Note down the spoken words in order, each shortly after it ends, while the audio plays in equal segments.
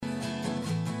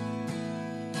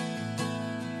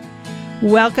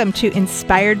Welcome to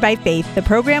Inspired by Faith, the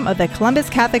program of the Columbus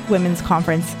Catholic Women's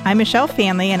Conference. I'm Michelle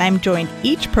Fanley, and I'm joined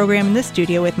each program in the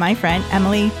studio with my friend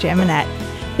Emily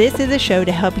Jaminette. This is a show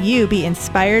to help you be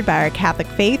inspired by our Catholic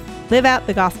faith, live out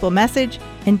the gospel message,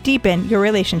 and deepen your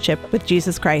relationship with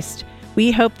Jesus Christ.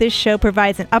 We hope this show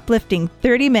provides an uplifting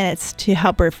 30 minutes to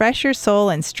help refresh your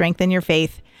soul and strengthen your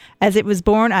faith. As it was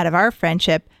born out of our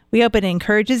friendship, we hope it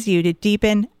encourages you to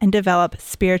deepen and develop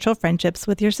spiritual friendships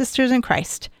with your sisters in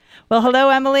Christ. Well, hello,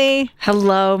 Emily.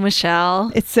 Hello,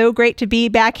 Michelle. It's so great to be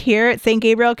back here at St.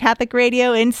 Gabriel Catholic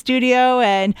Radio in studio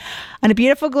and on a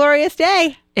beautiful, glorious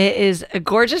day. It is a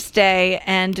gorgeous day,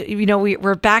 and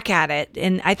we're back at it.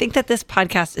 And I think that this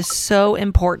podcast is so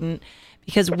important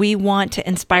because we want to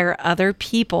inspire other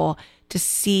people to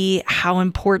see how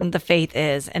important the faith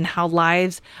is and how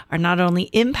lives are not only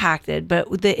impacted, but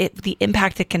the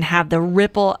impact it can have, the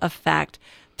ripple effect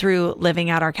through living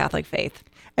out our Catholic faith.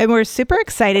 And we're super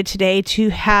excited today to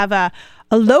have a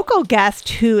local guest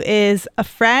who is a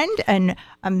friend and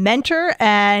a mentor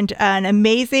and an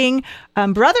amazing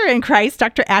brother in Christ,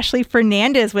 Dr. Ashley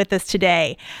Fernandes, with us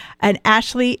today. And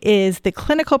Ashley is the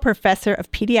clinical professor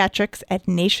of pediatrics at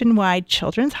Nationwide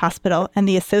Children's Hospital and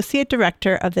the associate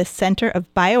director of the Center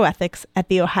of Bioethics at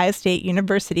The Ohio State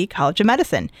University College of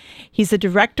Medicine. He's the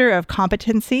director of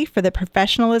competency for the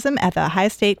professionalism at the Ohio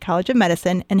State College of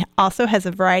Medicine and also has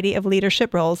a variety of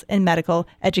leadership roles in medical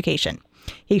education.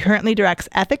 He currently directs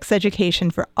ethics education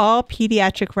for all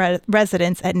pediatric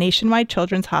residents at Nationwide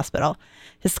Children's Hospital.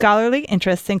 His scholarly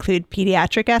interests include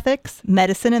pediatric ethics,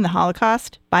 medicine in the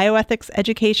Holocaust, bioethics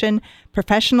education,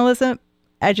 professionalism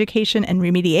education and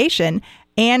remediation,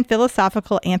 and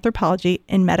philosophical anthropology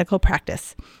in medical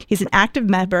practice. He's an active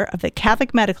member of the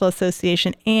Catholic Medical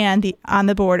Association and on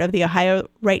the board of the Ohio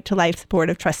Right to Life Board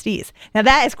of Trustees. Now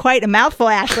that is quite a mouthful,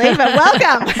 Ashley, but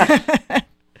welcome.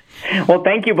 Well,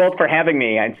 thank you both for having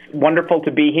me. It's wonderful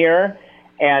to be here.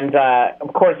 And,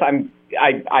 of course,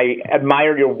 I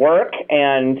admire your work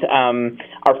and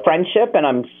our friendship, and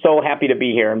I'm so happy to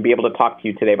be here and be able to talk to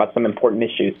you today about some important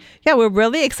issues. Yeah, we're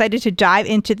really excited to dive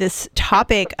into this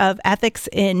topic of ethics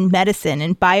in medicine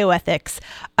and bioethics.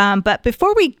 But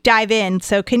before we dive in,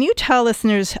 so can you tell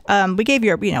listeners, we gave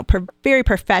you a very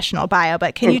professional bio,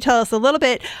 but can you tell us a little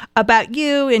bit about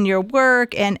you and your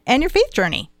work and your faith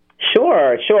journey?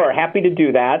 Sure. Happy to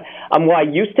do that. Well, I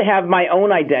used to have my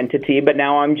own identity, but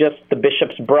now I'm just the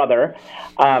bishop's brother.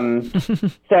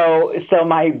 So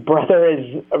my brother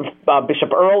is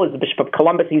Bishop Earl, is the Bishop of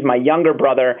Columbus. He's my younger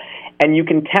brother. And you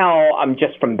can tell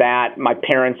just from that, my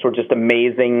parents were just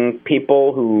amazing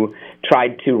people who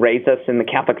tried to raise us in the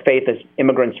Catholic faith as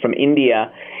immigrants from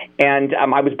India. And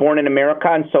I was born in America,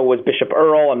 and so was Bishop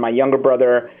Earl and my younger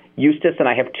brother, Eustace, and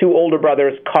I have two older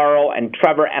brothers, Carl and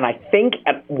Trevor, and I think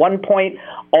at one point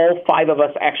all five of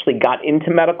us actually got into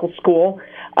medical school.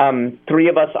 Three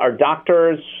of us are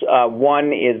doctors.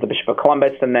 One is the Bishop of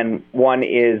Columbus, and then one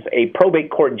is a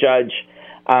probate court judge.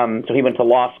 So he went to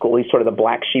law school. He's sort of the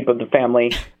black sheep of the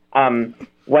family.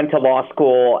 Went to law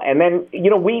school, and then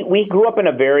we grew up in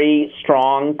a very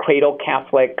strong cradle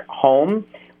Catholic home,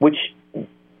 which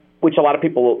a lot of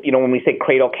people, when we say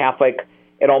cradle Catholic,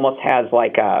 it almost has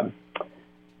like a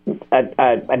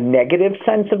negative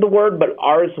sense of the word, but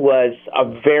ours was a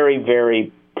very,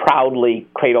 very proudly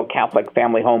cradle Catholic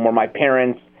family home where my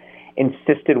parents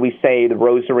insisted we say the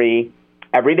rosary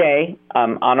every day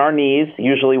on our knees,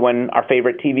 usually when our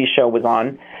favorite TV show was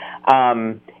on,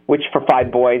 which for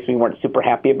five boys, we weren't super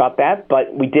happy about that,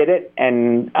 but we did it,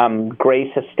 and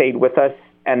grace has stayed with us,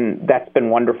 and that's been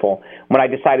wonderful. When I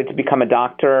decided to become a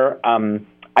doctor,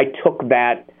 I took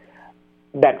that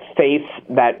faith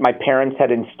that my parents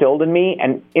had instilled in me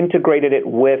and integrated it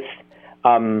with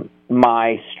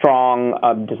my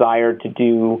strong desire to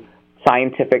do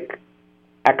scientific,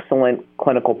 excellent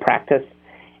clinical practice,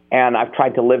 and I've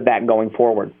tried to live that going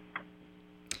forward.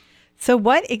 So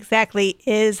what exactly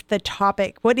is the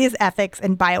topic? What is ethics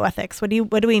and bioethics?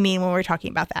 What do we mean when we're talking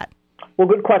about that? Well,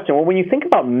 good question. Well, when you think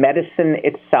about medicine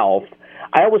itself,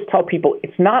 I always tell people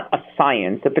it's not a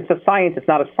science. If it's a science, it's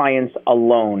not a science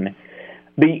alone.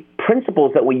 The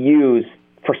principles that we use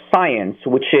for science,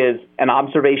 which is an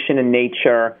observation in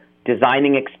nature,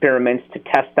 designing experiments to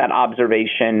test that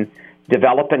observation,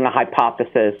 developing a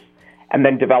hypothesis, and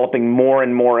then developing more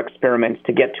and more experiments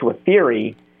to get to a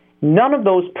theory, none of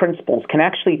those principles can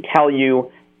actually tell you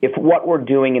if what we're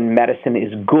doing in medicine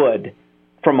is good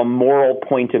from a moral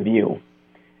point of view.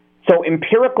 So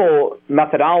empirical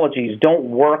methodologies don't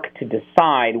work to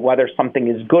decide whether something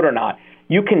is good or not.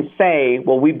 You can say,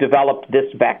 well, we've developed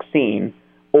this vaccine,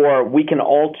 or we can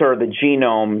alter the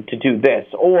genome to do this,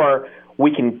 or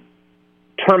we can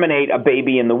terminate a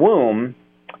baby in the womb,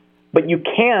 but you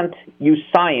can't use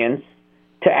science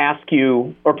to ask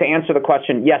you or to answer the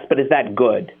question, yes, but is that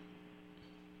good?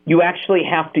 You actually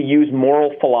have to use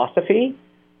moral philosophy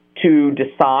to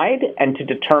decide and to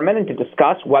determine and to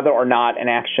discuss whether or not an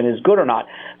action is good or not.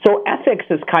 So ethics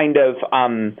is kind of,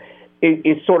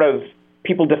 is sort of,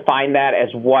 people define that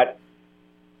as what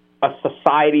a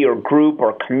society or group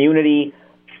or community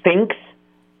thinks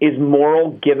is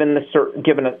moral given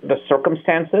the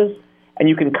circumstances. And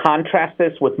you can contrast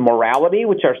this with morality,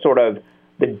 which are sort of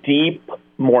the deep,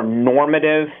 more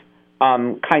normative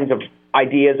kinds of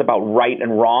ideas about right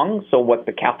and wrong. So what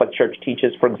the Catholic Church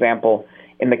teaches, for example,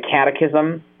 in the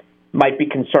Catechism, might be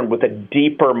concerned with a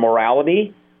deeper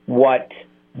morality. What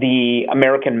the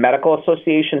American Medical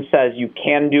Association says you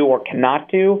can do or cannot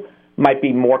do might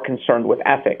be more concerned with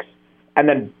ethics. And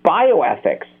then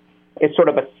bioethics is sort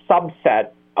of a subset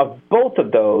of both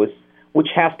of those, which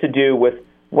has to do with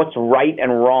what's right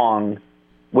and wrong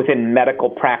within medical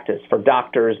practice for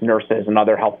doctors, nurses, and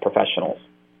other health professionals.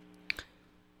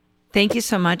 Thank you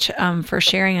so much for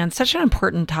sharing on such an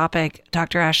important topic,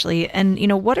 Dr. Ashley. And,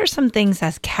 what are some things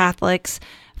as Catholics,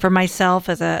 for myself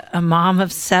as a mom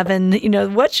of 7,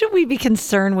 what should we be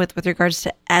concerned with regards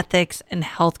to ethics and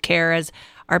healthcare as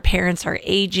our parents are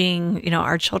aging,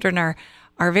 our children are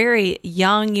very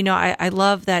young. I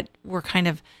love that we're kind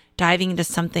of diving into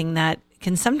something that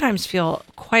can sometimes feel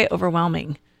quite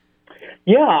overwhelming.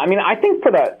 Yeah, I mean, I think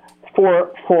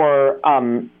for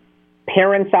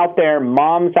parents out there,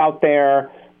 moms out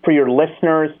there, for your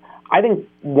listeners, I think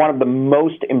one of the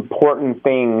most important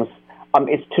things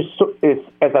is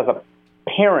as a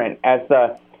parent, as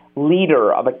the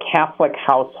leader of a Catholic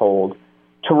household,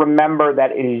 to remember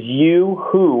that it is you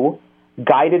who,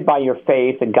 guided by your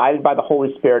faith and guided by the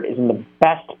Holy Spirit, is in the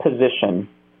best position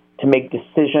to make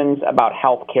decisions about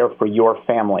health care for your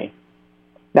family.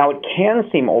 Now, it can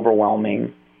seem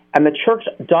overwhelming, and the Church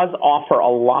does offer a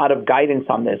lot of guidance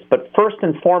on this, but first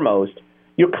and foremost,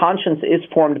 your conscience is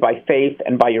formed by faith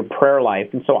and by your prayer life.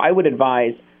 And so I would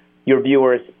advise your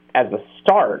viewers as a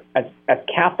start, as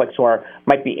Catholics who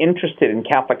might be interested in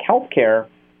Catholic healthcare,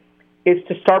 is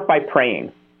to start by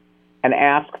praying and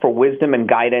ask for wisdom and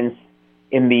guidance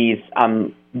in these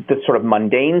the sort of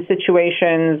mundane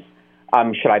situations.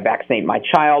 Should I vaccinate my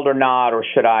child or not? Or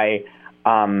should I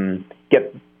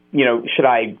should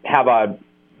I have a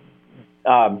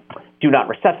do not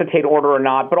resuscitate order or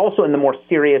not? But also in the more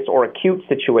serious or acute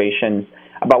situations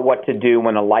about what to do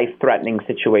when a life-threatening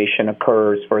situation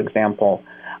occurs, for example.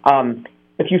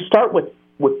 If you start with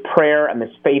prayer and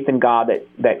this faith in God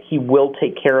that He will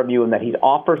take care of you and that He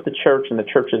offers the Church and the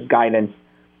Church's guidance,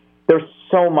 there's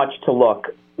so much to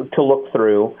look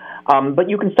through. But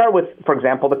you can start with, for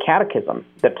example, the Catechism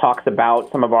that talks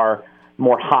about some of our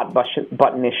more hot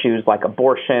button issues like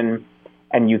abortion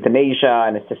and euthanasia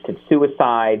and assisted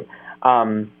suicide.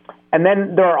 And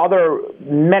then there are other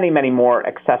many more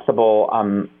accessible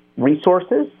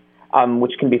resources,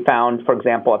 which can be found, for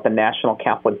example, at the National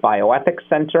Catholic Bioethics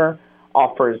Center,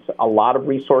 offers a lot of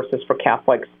resources for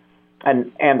Catholics,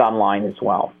 and online as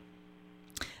well.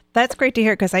 That's great to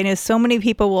hear, because I know so many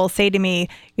people will say to me,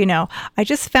 I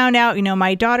just found out,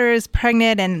 my daughter is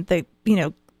pregnant and the,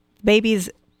 baby's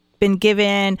been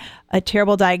given a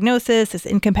terrible diagnosis, is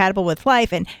incompatible with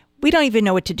life, and we don't even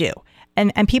know what to do.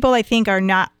 And people, I think, are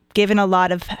not given a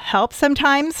lot of help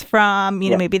sometimes from,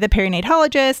 maybe the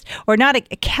perinatologist or not a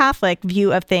Catholic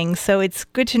view of things. So it's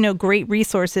good to know great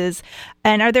resources.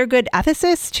 And are there good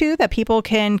ethicists too that people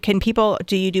can people,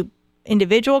 do you do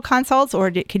individual consults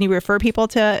or can you refer people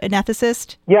to an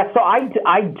ethicist? Yeah, so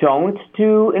I don't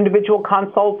do individual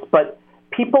consults, but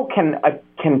people can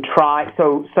try.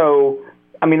 So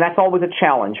I mean, that's always a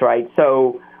challenge, right?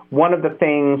 So one of the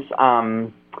things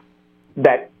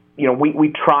that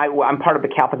we try. I'm part of the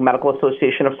Catholic Medical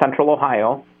Association of Central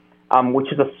Ohio,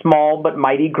 which is a small but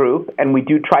mighty group, and we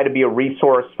do try to be a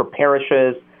resource for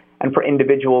parishes and for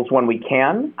individuals when we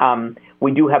can.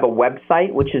 We do have a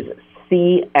website, which is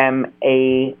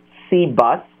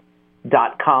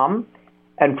cmacbus.com,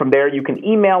 and from there you can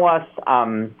email us.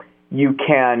 You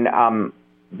can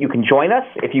join us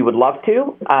if you would love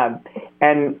to,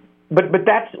 but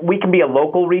we can be a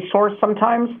local resource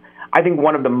sometimes. I think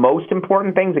one of the most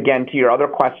important things, again, to your other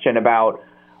question about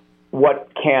what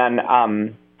can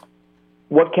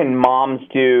moms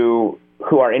do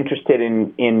who are interested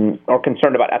in or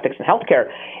concerned about ethics in healthcare,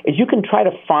 is you can try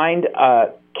to find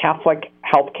a Catholic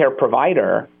healthcare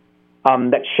provider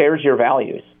that shares your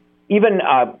values, even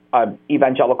a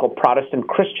evangelical Protestant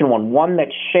Christian one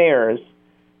that shares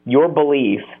your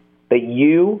belief that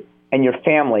you and your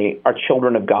family are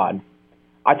children of God.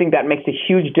 I think that makes a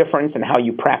huge difference in how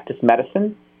you practice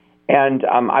medicine. And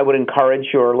I would encourage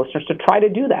your listeners to try to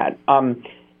do that.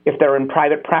 If they're in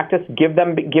private practice, give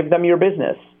them your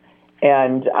business,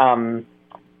 and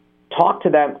talk to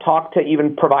them. Talk to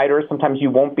even providers. Sometimes you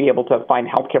won't be able to find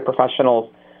healthcare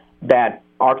professionals that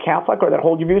are Catholic or that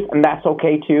hold your views, and that's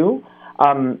okay too.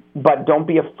 But don't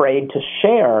be afraid to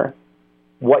share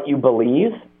what you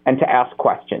believe and to ask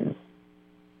questions.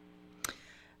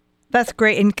 That's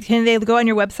great. And can they go on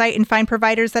your website and find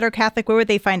providers that are Catholic? Where would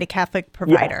they find a Catholic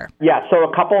provider? Yeah. So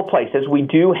a couple of places. We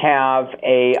do have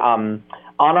on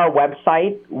our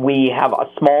website, we have a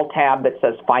small tab that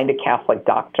says Find a Catholic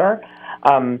Doctor.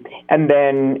 And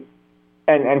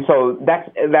so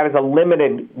that is a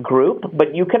limited group,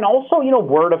 but you can also,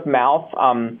 word of mouth,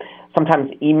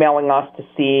 sometimes emailing us to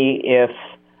see if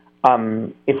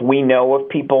we know of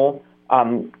people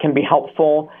can be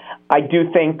helpful. I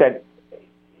do think that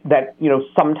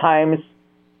sometimes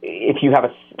if you have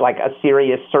a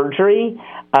serious surgery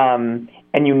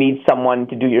and you need someone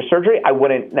to do your surgery, I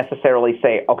wouldn't necessarily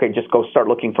say, okay, just go start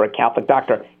looking for a Catholic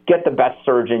doctor. Get the best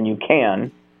surgeon you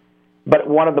can. But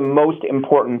one of the most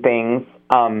important things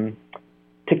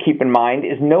to keep in mind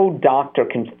is no doctor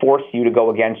can force you to go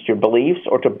against your beliefs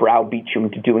or to browbeat you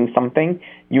into doing something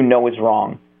you know is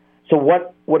wrong. So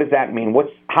what does that mean?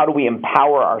 How do we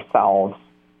empower ourselves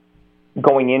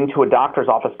going into a doctor's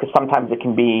office? Because sometimes it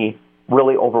can be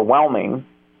really overwhelming.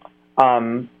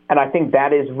 And I think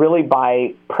that is really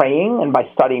by praying and by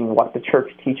studying what the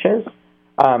church teaches.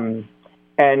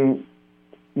 And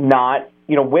not,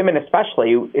 women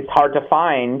especially, it's hard to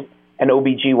find an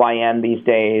OBGYN these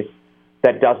days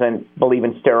that doesn't believe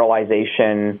in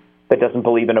sterilization, that doesn't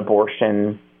believe in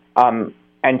abortion.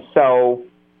 And so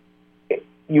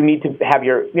you need to have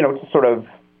to sort of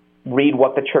read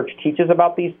what the church teaches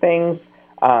about these things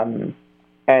and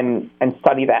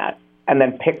study that. And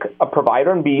then pick a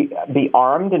provider and be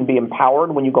armed and be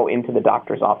empowered when you go into the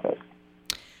doctor's office.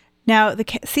 Now, the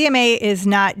CMA is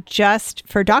not just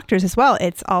for doctors as well.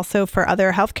 It's also for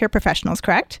other healthcare professionals,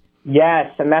 correct?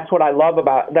 Yes, and that's what I love.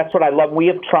 We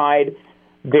have tried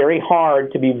very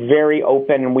hard to be very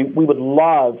open, and we would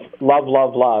love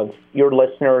your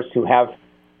listeners who have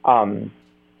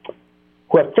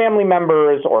family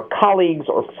members or colleagues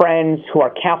or friends who are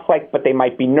Catholic, but they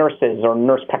might be nurses or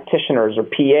nurse practitioners or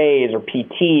PAs or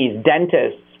PTs,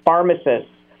 dentists, pharmacists.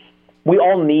 We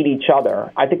all need each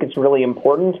other. I think it's really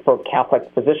important for Catholic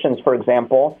physicians, for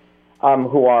example,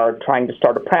 who are trying to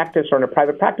start a practice or in a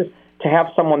private practice, to have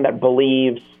someone that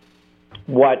believes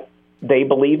what they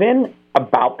believe in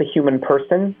about the human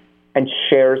person and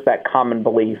shares that common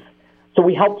belief. So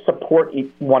we help support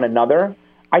one another.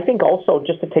 I think also,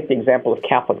 just to take the example of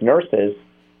Catholic nurses,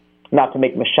 not to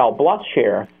make Michelle blush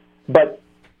here, but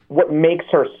what makes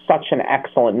her such an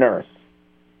excellent nurse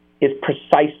is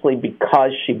precisely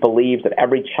because she believes that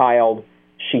every child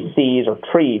she sees or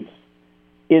treats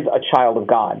is a child of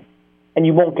God. And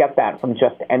you won't get that from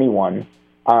just anyone.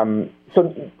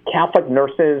 So Catholic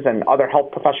nurses and other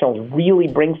health professionals really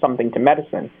bring something to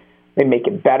medicine. They make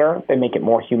it better. They make it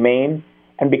more humane.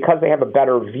 And because they have a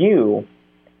better view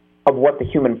of what the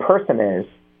human person is,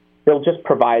 they'll just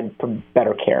provide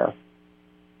better care.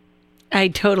 I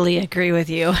totally agree with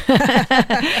you.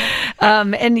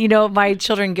 And, my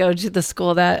children go to the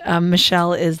school that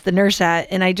Michelle is the nurse at,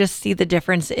 and I just see the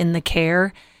difference in the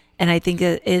care. And I think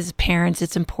as parents,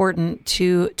 it's important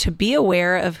to be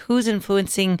aware of who's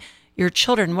influencing your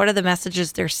children. What are the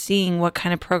messages they're seeing? What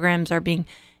kind of programs are being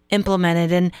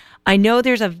implemented? And I know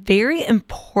there's a very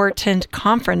important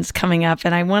conference coming up,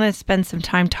 and I want to spend some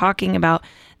time talking about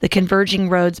the Converging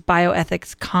Roads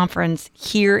Bioethics Conference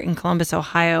here in Columbus,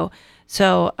 Ohio.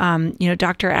 So,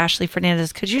 Dr. Ashley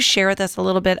Fernandes, could you share with us a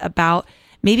little bit about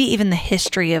maybe even the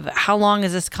history of how long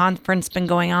has this conference been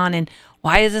going on, and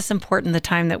why is this important the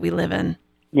time that we live in?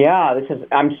 Yeah,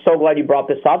 I'm so glad you brought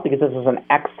this up, because this is an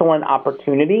excellent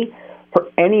opportunity for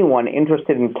anyone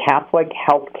interested in Catholic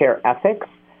healthcare ethics.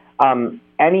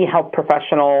 Any health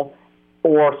professional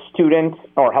or student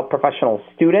or health professional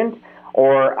student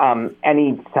or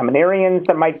any seminarians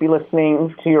that might be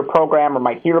listening to your program or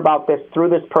might hear about this through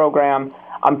this program,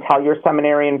 tell your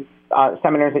seminarians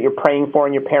that you're praying for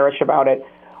in your parish about it.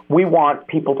 We want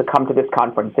people to come to this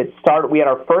conference. We had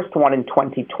our first one in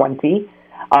 2020.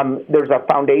 There's a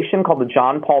foundation called the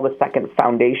John Paul II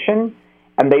Foundation,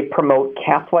 and they promote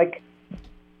Catholic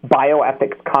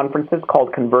bioethics conferences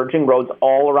called Converging Roads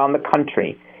all around the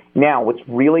country. Now, what's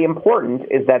really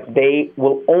important is that they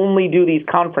will only do these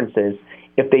conferences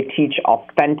if they teach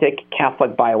authentic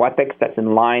Catholic bioethics that's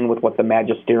in line with what the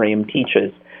magisterium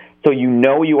teaches. So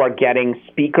you are getting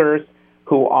speakers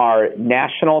who are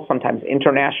national, sometimes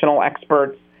international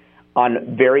experts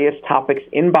on various topics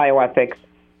in bioethics.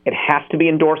 It has to be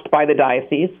endorsed by the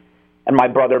diocese, and my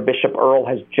brother, Bishop Earl,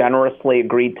 has generously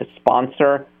agreed to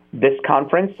sponsor this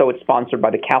conference. So it's sponsored by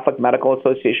the Catholic Medical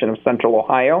Association of Central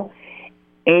Ohio,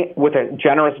 with a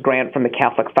generous grant from the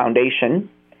Catholic Foundation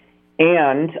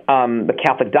and the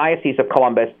Catholic Diocese of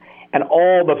Columbus, and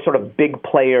all the sort of big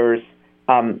players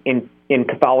in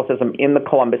Catholicism in the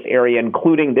Columbus area,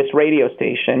 including this radio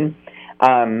station,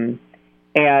 and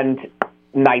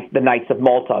the Knights of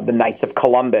Malta, the Knights of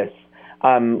Columbus.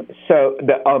 So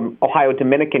the Ohio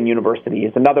Dominican University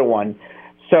is another one.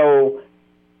 So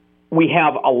we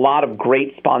have a lot of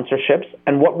great sponsorships,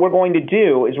 and what we're going to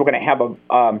do is we're going to have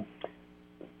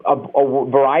a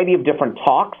variety of different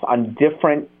talks on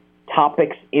different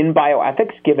topics in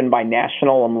bioethics given by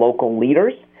national and local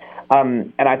leaders.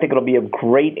 And I think it'll be of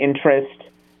great interest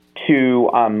to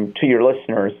your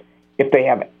listeners if they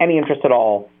have any interest at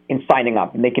all in signing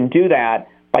up. And they can do that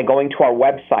by going to our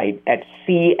website at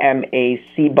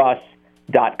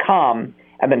cmacbus.com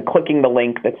and then clicking the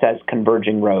link that says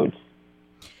Converging Roads.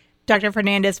 Dr.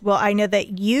 Fernandes, well, I know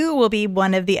that you will be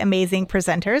one of the amazing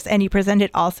presenters, and you presented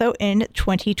also in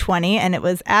 2020, and it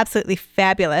was absolutely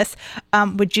fabulous.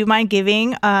 Would you mind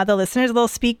giving the listeners a little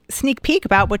sneak peek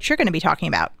about what you're going to be talking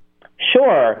about?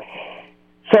 Sure.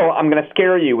 So I'm going to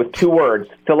scare you with two words: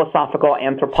 philosophical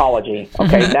anthropology.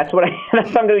 Okay, that's what I'm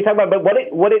going to be talking about. But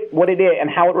what it is and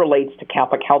how it relates to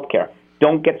Catholic healthcare.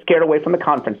 Don't get scared away from the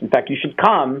conference. In fact, you should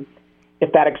come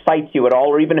if that excites you at all,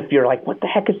 or even if you're like, "What the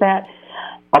heck is that?"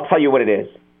 I'll tell you what it is.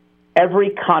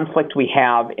 Every conflict we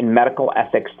have in medical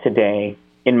ethics today,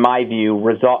 in my view,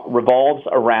 revolves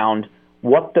around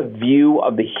what the view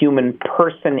of the human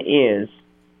person is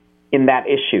in that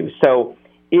issue. So,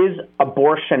 is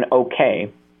abortion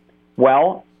okay?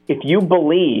 Well, if you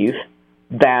believe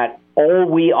that all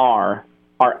we are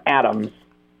atoms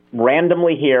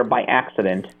randomly here by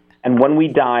accident, and when we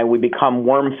die we become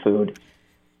worm food,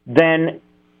 then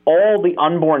all the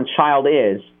unborn child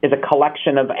is a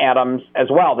collection of atoms as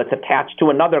well that's attached to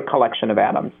another collection of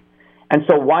atoms. And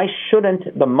so why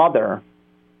shouldn't the mother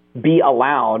be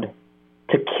allowed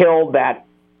to kill that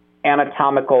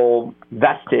anatomical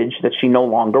vestige that she no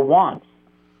longer wants?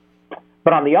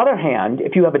 But on the other hand,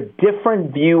 if you have a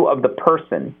different view of the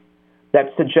person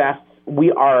that suggests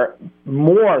we are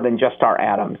more than just our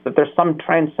atoms, that there's some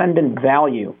transcendent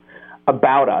value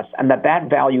about us, and that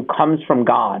value comes from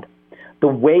God, the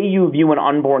way you view an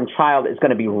unborn child is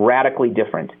going to be radically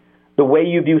different. The way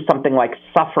you view something like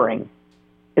suffering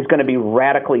is going to be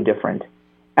radically different.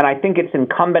 And I think it's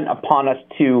incumbent upon us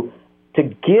to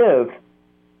give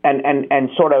and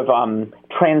sort of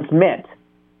transmit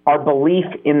our belief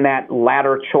in that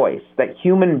latter choice, that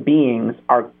human beings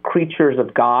are creatures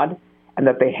of God and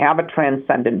that they have a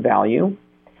transcendent value,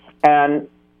 and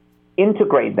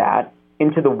integrate that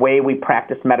into the way we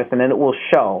practice medicine, and it will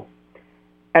show.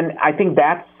 And I think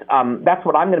that's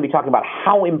what I'm going to be talking about.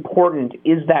 How important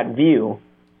is that view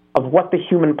of what the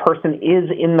human person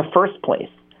is in the first place,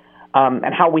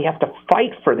 and how we have to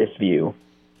fight for this view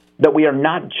that we are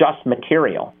not just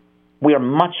material. We are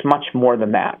much, much more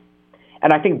than that.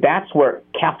 And I think that's where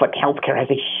Catholic healthcare has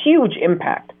a huge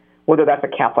impact, whether that's a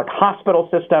Catholic hospital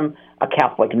system, a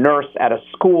Catholic nurse at a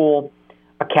school,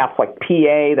 a Catholic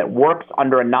PA that works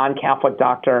under a non-Catholic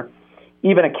doctor,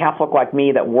 even a Catholic like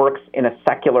me that works in a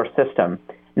secular system.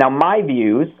 Now, my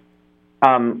views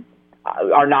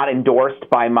are not endorsed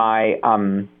by my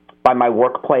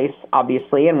workplace,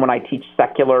 obviously, and when I teach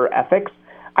secular ethics,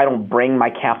 I don't bring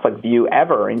my Catholic view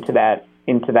ever into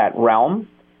that realm.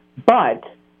 But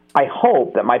I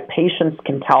hope that my patients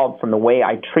can tell from the way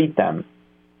I treat them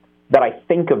that I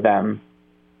think of them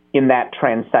in that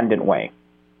transcendent way.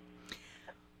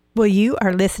 Well, you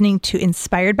are listening to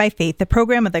Inspired by Faith, the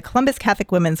program of the Columbus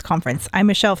Catholic Women's Conference. I'm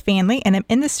Michelle Fanley, and I'm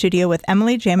in the studio with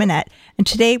Emily Jaminet. And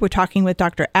today we're talking with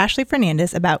Dr. Ashley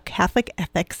Fernandes about Catholic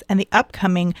ethics and the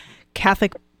upcoming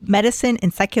Catholic Medicine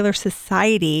and Secular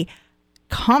Society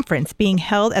conference being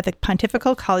held at the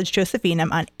Pontifical College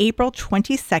Josephinum on April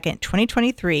 22nd,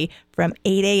 2023, from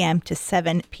 8 a.m. to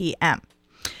 7 p.m.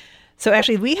 So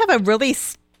actually, we have a really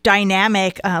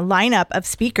dynamic lineup of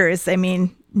speakers. I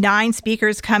mean, 9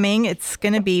 speakers coming. It's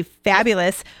going to be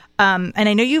fabulous. And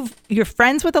I know you're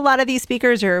friends with a lot of these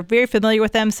speakers. You're very familiar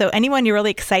with them. So anyone you're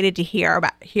really excited to hear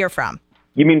from?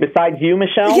 You mean besides you,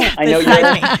 Michelle? Yeah, I know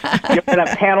you're in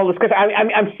a panel discussion.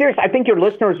 I'm serious. I think your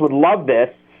listeners would love this.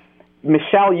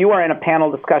 Michelle, you are in a panel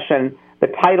discussion. The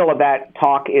title of that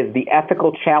talk is The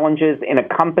Ethical Challenges in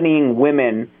Accompanying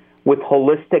Women with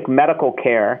Holistic Medical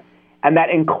Care, and that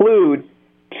includes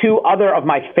two other of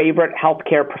my favorite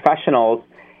healthcare professionals,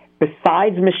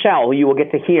 besides Michelle, who you will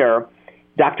get to hear,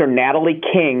 Dr. Natalie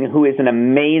King, who is an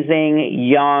amazing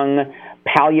young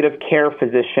palliative care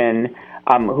physician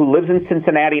who lives in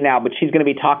Cincinnati now, but she's going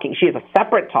to be talking. She has a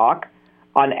separate talk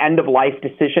on end-of-life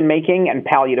decision-making and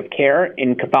palliative care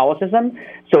in Catholicism.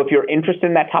 So if you're interested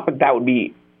in that topic, that would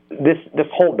be the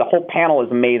whole panel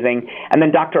is amazing. And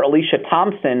then Dr. Alicia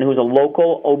Thompson, who's a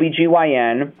local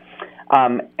OBGYN,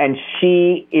 and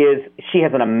she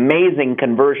has an amazing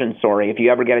conversion story. If you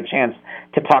ever get a chance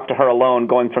to talk to her alone,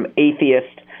 going from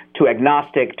atheist to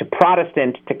agnostic to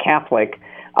Protestant to Catholic,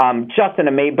 just an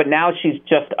amazing. But now she's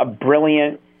just a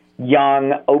brilliant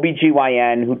young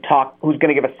OBGYN who's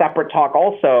going to give a separate talk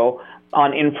also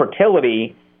on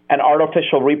infertility and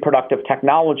artificial reproductive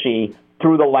technology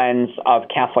through the lens of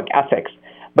Catholic ethics.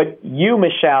 But you,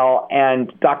 Michelle,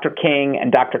 and Dr. King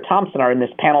and Dr. Thompson are in this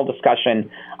panel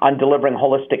discussion on delivering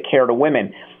holistic care to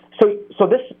women. So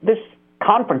this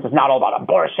conference is not all about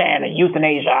abortion and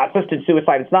euthanasia, assisted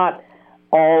suicide. It's not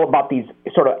all about these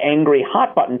sort of angry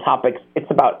hot button topics. It's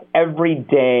about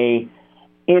everyday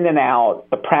in and out,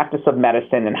 the practice of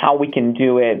medicine and how we can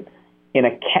do it in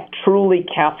a truly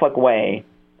Catholic way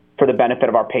for the benefit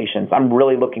of our patients. I'm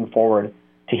really looking forward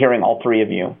to hearing all three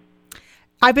of you.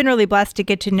 I've been really blessed to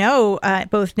get to know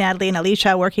both Natalie and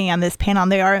Alicia working on this panel.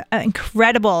 They are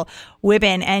incredible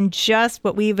women, and just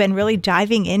what we've been really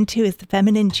diving into is the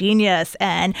feminine genius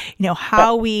and,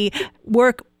 how we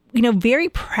work, very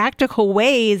practical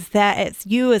ways that it's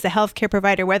you as a healthcare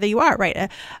provider, whether you are, right,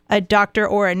 a doctor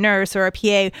or a nurse or a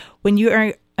PA, when you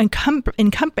are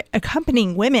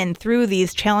accompanying women through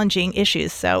these challenging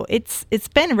issues. So it's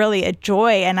been really a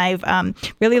joy, and I've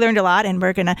really learned a lot. And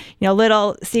we're gonna,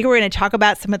 little secret, we're gonna talk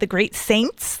about some of the great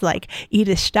saints like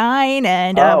Edith Stein,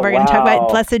 and we're gonna talk about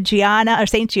Blessed Gianna or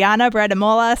Saint Gianna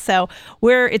Brademola. So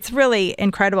it's really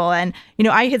incredible. And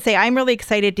I could say I'm really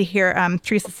excited to hear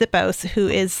Teresa Sipos, who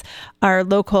is our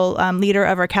local leader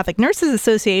of our Catholic Nurses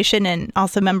Association and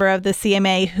also member of the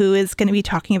CMA, who is going to be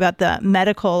talking about the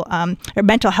medical or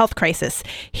mental health crisis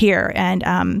here. And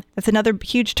that's another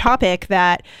huge topic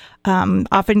that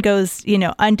often goes,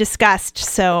 undiscussed.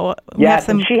 So yes,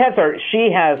 and she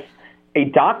has a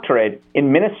doctorate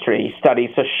in ministry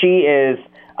studies. So she is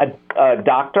a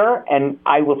doctor, and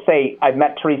I will say I've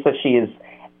met Teresa. She is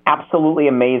absolutely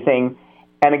amazing.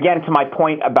 And again, to my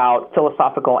point about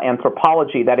philosophical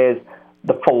anthropology, that is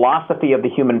the philosophy of the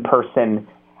human person,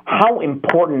 how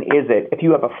important is it if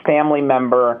you have a family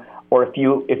member or if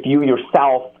you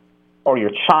yourself or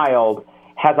your child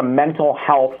has a mental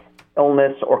health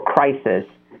illness or crisis,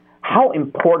 how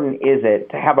important is it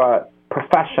to have a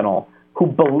professional who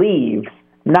believes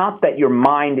not that your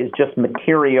mind is just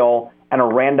material and a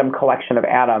random collection of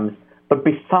atoms, but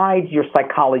besides your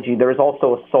psychology, there is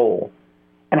also a soul?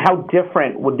 And how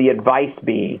different would the advice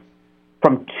be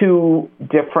from two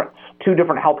different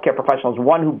healthcare professionals,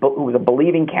 one who was a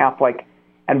believing Catholic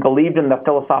and believed in the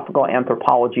philosophical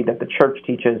anthropology that the church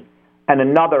teaches, and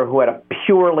another who had a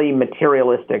purely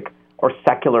materialistic or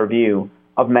secular view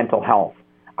of mental health?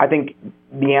 I think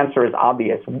the answer is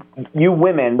obvious. You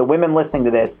women, the women listening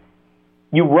to this,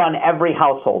 you run every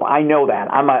household. I know that.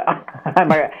 I'm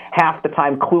a half the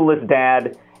time clueless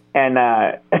dad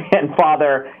and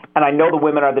father, and I know the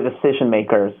women are the decision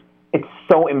makers. It's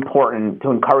so important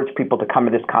to encourage people to come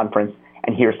to this conference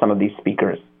and hear some of these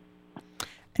speakers.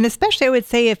 And especially, I would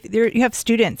say, if you have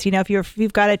students, if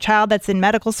you've got a child that's in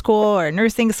medical school or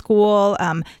nursing school,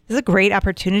 this is a great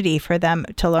opportunity for them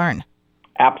to learn.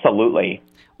 Absolutely.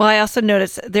 Well, I also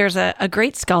noticed there's a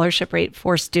great scholarship rate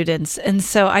for students. And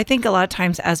so I think a lot of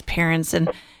times as parents, and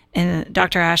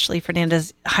Dr. Ashley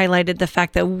Fernandes highlighted the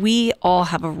fact that we all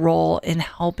have a role in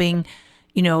helping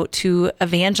to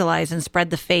evangelize and spread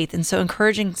the faith. And so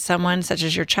encouraging someone such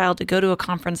as your child to go to a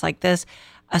conference like this,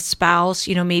 a spouse,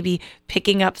 maybe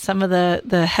picking up some of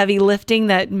the heavy lifting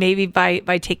that maybe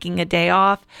by taking a day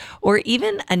off, or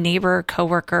even a neighbor,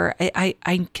 coworker,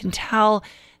 I can tell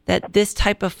that this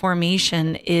type of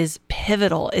formation is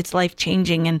pivotal. It's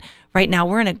life-changing. And right now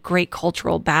we're in a great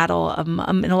cultural battle.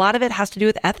 And a lot of it has to do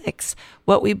with ethics,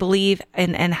 what we believe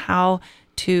and how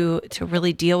to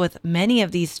really deal with many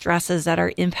of these stresses that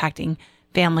are impacting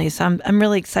families. So I'm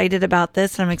really excited about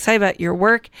this, and I'm excited about your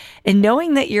work and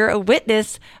knowing that you're a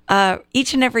witness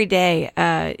each and every day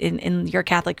in your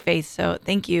Catholic faith. So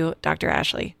thank you, Dr.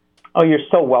 Ashley. Oh, you're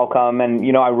so welcome. And,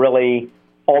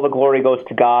 all the glory goes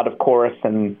to God, of course,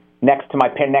 and next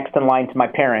in line to my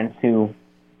parents who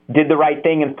did the right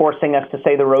thing in forcing us to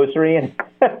say the rosary. And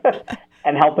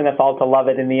and helping us all to love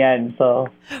it in the end. So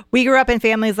We grew up in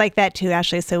families like that too,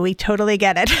 Ashley, so we totally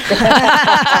get it.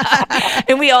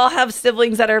 And we all have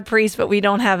siblings that are priests, but we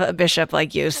don't have a bishop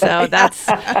like you. So that's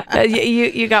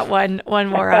you got one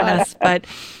more on us. But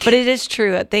it is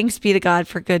true. Thanks be to God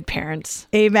for good parents.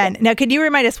 Amen. Now, could you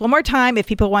remind us one more time, if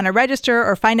people want to register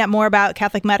or find out more about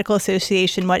Catholic Medical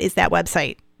Association, what is that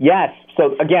website? yes.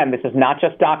 So again, this is not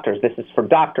just doctors. This is for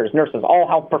doctors, nurses, all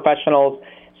health professionals,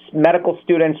 medical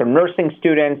students or nursing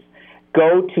students.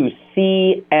 Go to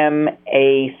CMACBus,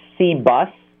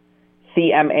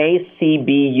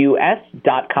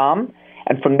 CMACBUS.com.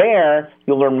 And from there,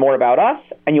 you'll learn more about us,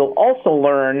 and you'll also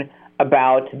learn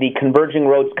about the Converging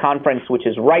Roads Conference, which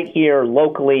is right here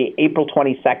locally, April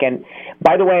 22nd.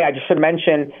 By the way, I just should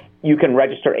mention, you can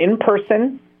register in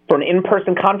person for an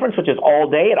in-person conference, which is all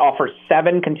day. It offers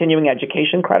 7 continuing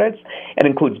education credits. It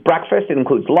includes breakfast, it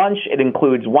includes lunch, it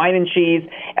includes wine and cheese,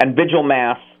 and vigil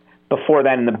mass before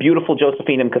then in the beautiful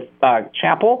Josephinum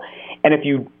Chapel. And if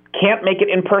you can't make it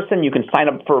in person, you can sign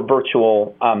up for a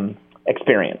virtual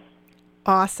experience.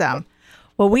 Awesome.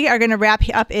 Well, we are going to wrap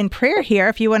up in prayer here.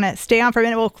 If you want to stay on for a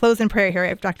minute, we'll close in prayer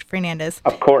here, Dr. Fernandes.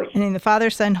 Of course. In the name of the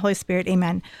Father, Son, Holy Spirit,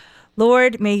 amen.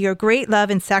 Lord, may your great love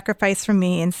and sacrifice for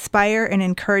me inspire and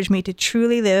encourage me to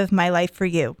truly live my life for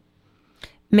you.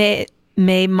 May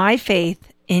my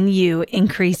faith in you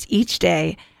increase each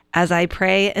day as I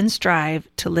pray and strive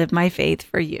to live my faith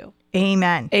for you.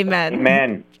 Amen. Amen.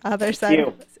 Amen. Father,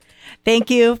 Son. Thank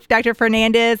you, Dr.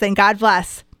 Fernandes, and God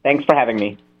bless. Thanks for having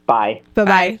me. Bye.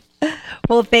 Bye-bye.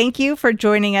 Well, thank you for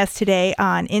joining us today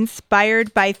on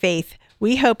Inspired by Faith.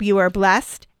 We hope you are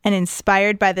blessed and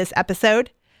inspired by this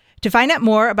episode. To find out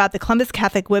more about the Columbus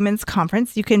Catholic Women's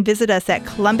Conference, you can visit us at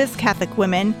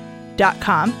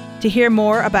columbuscatholicwomen.com. To hear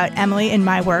more about Emily and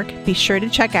my work, be sure to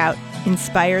check out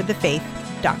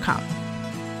inspirethefaith.com.